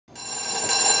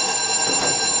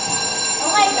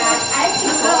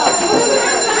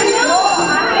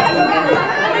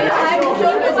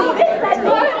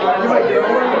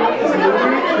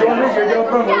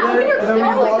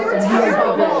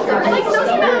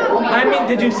I mean,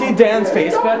 did you see Dan's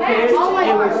Facebook page? It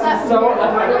was so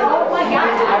Oh my god.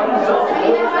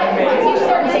 He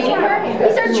started dating her.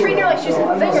 He started treating her like she was a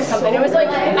thing or something. It was like,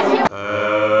 I can't.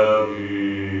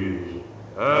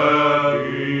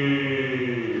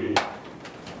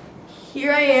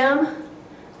 Here I am.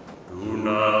 Do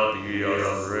not be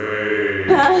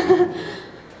afraid.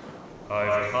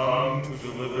 I've come to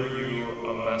deliver you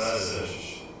a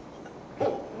message.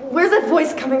 Where's that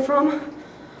voice coming from?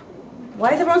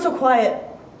 Why is everyone so quiet?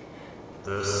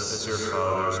 This is your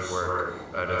Father's work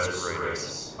at its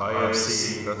greatest. I have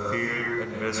seen the fear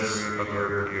and misery of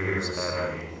your peers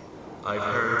and me. I've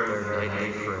heard their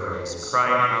nightly prayers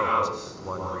crying out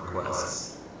one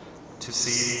request: to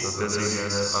see the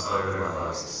busyness of their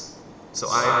lives. So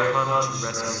I have come to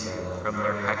rescue them from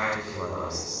their hectic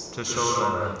lives, to show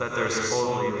them that there's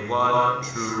only one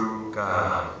true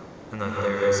God, and that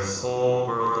there is a whole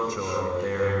world of joy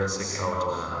they are missing out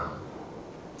on.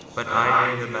 But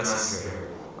I am the messenger.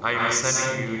 I am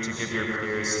sending you to give your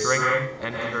peers strength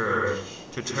and courage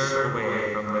to turn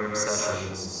away from their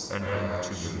obsessions and back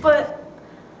to me. But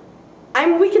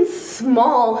I'm weak and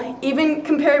small, even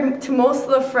compared to most of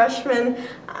the freshmen.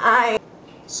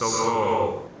 So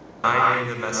go. I am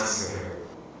the messenger.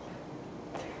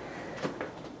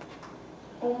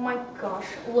 Oh my gosh,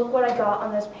 look what I got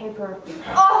on this paper.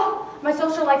 Oh, my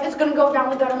social life is gonna go down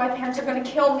the gutter. My parents are gonna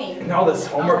kill me. And all this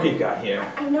homework you got here.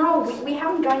 I know, we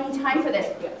haven't got any time for this.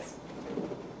 Yes.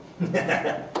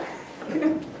 Yeah,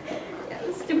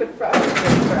 this stupid frog is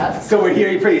good for us. So we're here,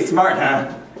 you're pretty smart,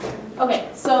 huh? Okay,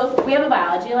 so we have a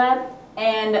biology lab,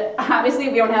 and obviously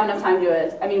we don't have enough time to do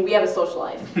it. I mean, we have a social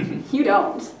life. You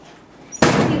don't.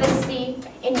 See the C,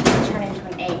 and you can turn into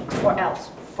an A, or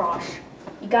else frosh.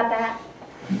 You got that?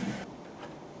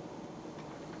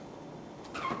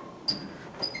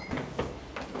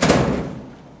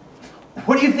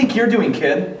 What do you think you're doing,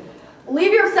 kid?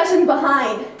 Leave your obsessions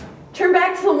behind. Turn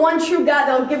back to the one true God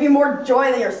that will give you more joy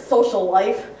than your social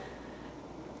life.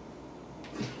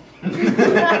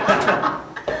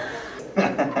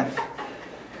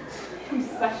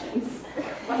 Obsessions.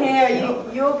 Hey,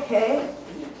 are you okay?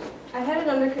 I had it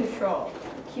under control.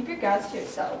 Keep your gods to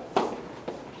yourself.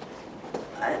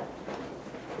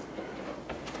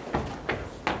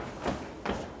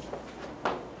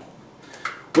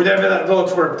 Whatever that little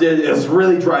twerp did is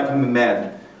really driving me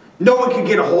mad. No one can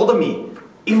get a hold of me.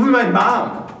 Even my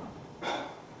mom.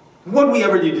 What did we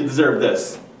ever do to deserve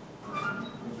this?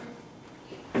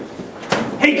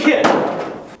 Hey kid!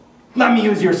 Let me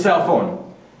use your cell phone.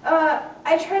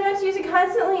 I try not to use it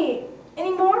constantly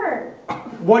anymore.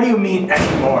 What do you mean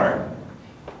anymore?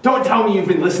 Don't tell me you've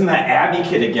been listening to that Abby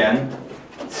kid again.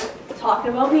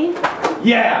 Talking about me?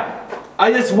 Yeah.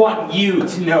 I just want you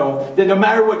to know that no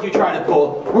matter what you try to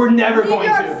pull, we're never going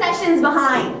Leave to. your obsessions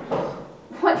behind.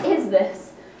 What is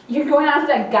this? You're going after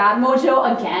that God mojo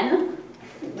again?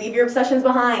 Leave your obsessions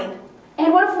behind.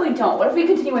 And what if we don't? What if we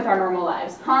continue with our normal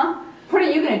lives, huh? What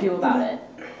are you going to do about it?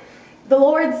 The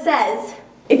Lord says,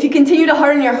 if you continue to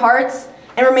harden your hearts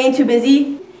and remain too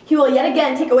busy, He will yet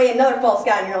again take away another false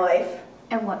god in your life.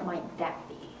 And what might that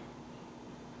be?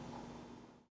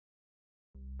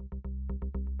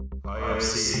 I have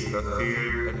seen the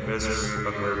fear and misery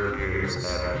of your peers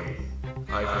and me.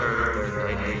 I've heard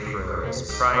their nightly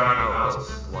prayers crying out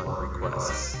one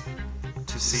request: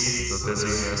 to see the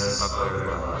busyness of their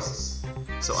lives.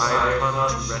 So I have come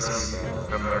to rescue them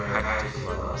from their hectic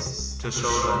lives, to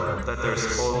show them that there's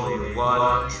only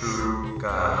one true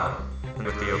God, and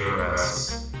with the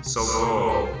oppressed. So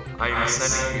go. I am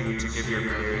sending you to give your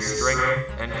peers strength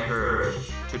and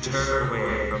courage to turn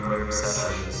away from their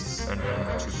obsessions and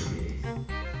back to me.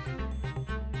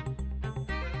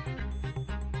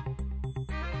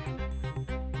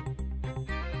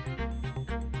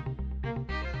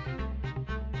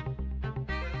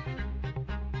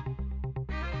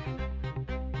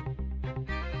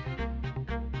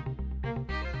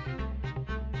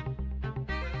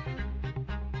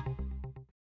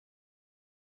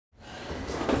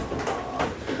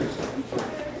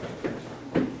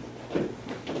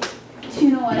 You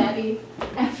know what, Abby?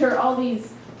 After all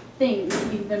these things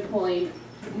you've been pulling,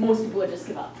 most people would just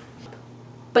give up.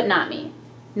 But not me.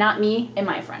 Not me and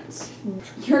my friends.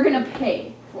 You're gonna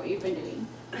pay for what you've been doing.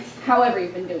 However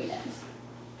you've been doing it.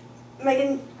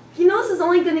 Megan, you know this is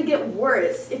only going to get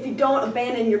worse if you don't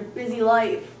abandon your busy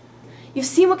life. You've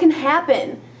seen what can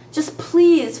happen. Just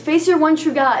please, face your one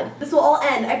true God. This will all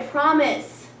end, I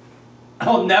promise.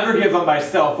 I'll never give up my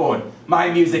cell phone, my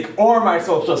music, or my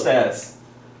social status.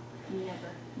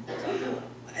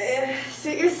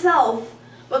 Suit yourself.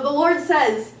 But the Lord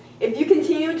says, if you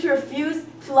continue to refuse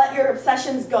to let your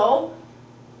obsessions go,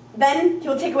 then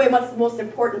He'll take away what's most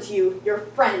important to you, your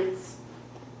friends.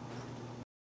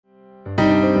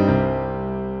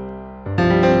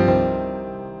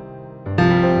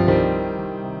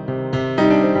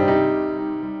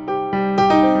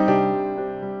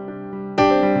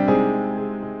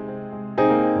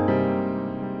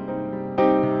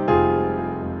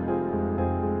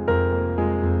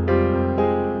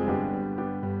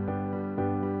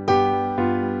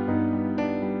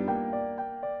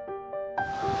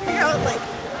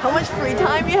 How much free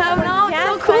time you have now?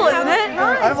 It's so cool, isn't it?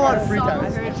 I have a lot of free time. I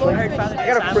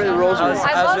got a pretty rosary.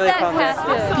 I love that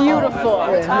costume. Beautiful.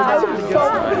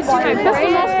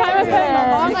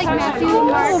 Like Matthew and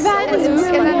Mark and Luke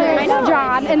and then there's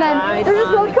John and then they're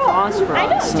just really cool. I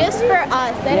know, just for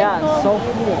us. Yeah, so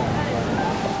cool.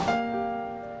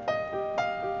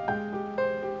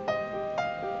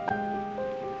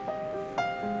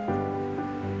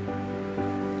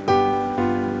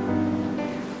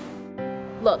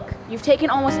 Look, you've taken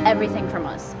almost everything from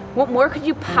us. What more could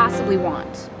you possibly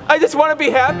want? I just want to be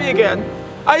happy again.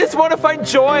 I just want to find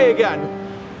joy again.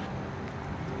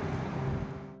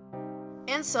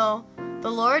 And so,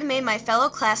 the Lord made my fellow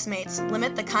classmates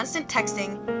limit the constant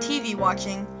texting, TV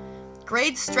watching,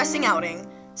 grade stressing outing,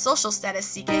 social status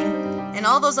seeking, and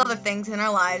all those other things in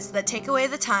our lives that take away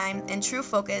the time and true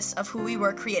focus of who we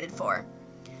were created for.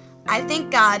 I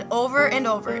thank God over and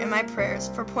over in my prayers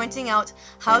for pointing out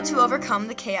how to overcome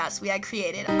the chaos we had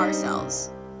created ourselves.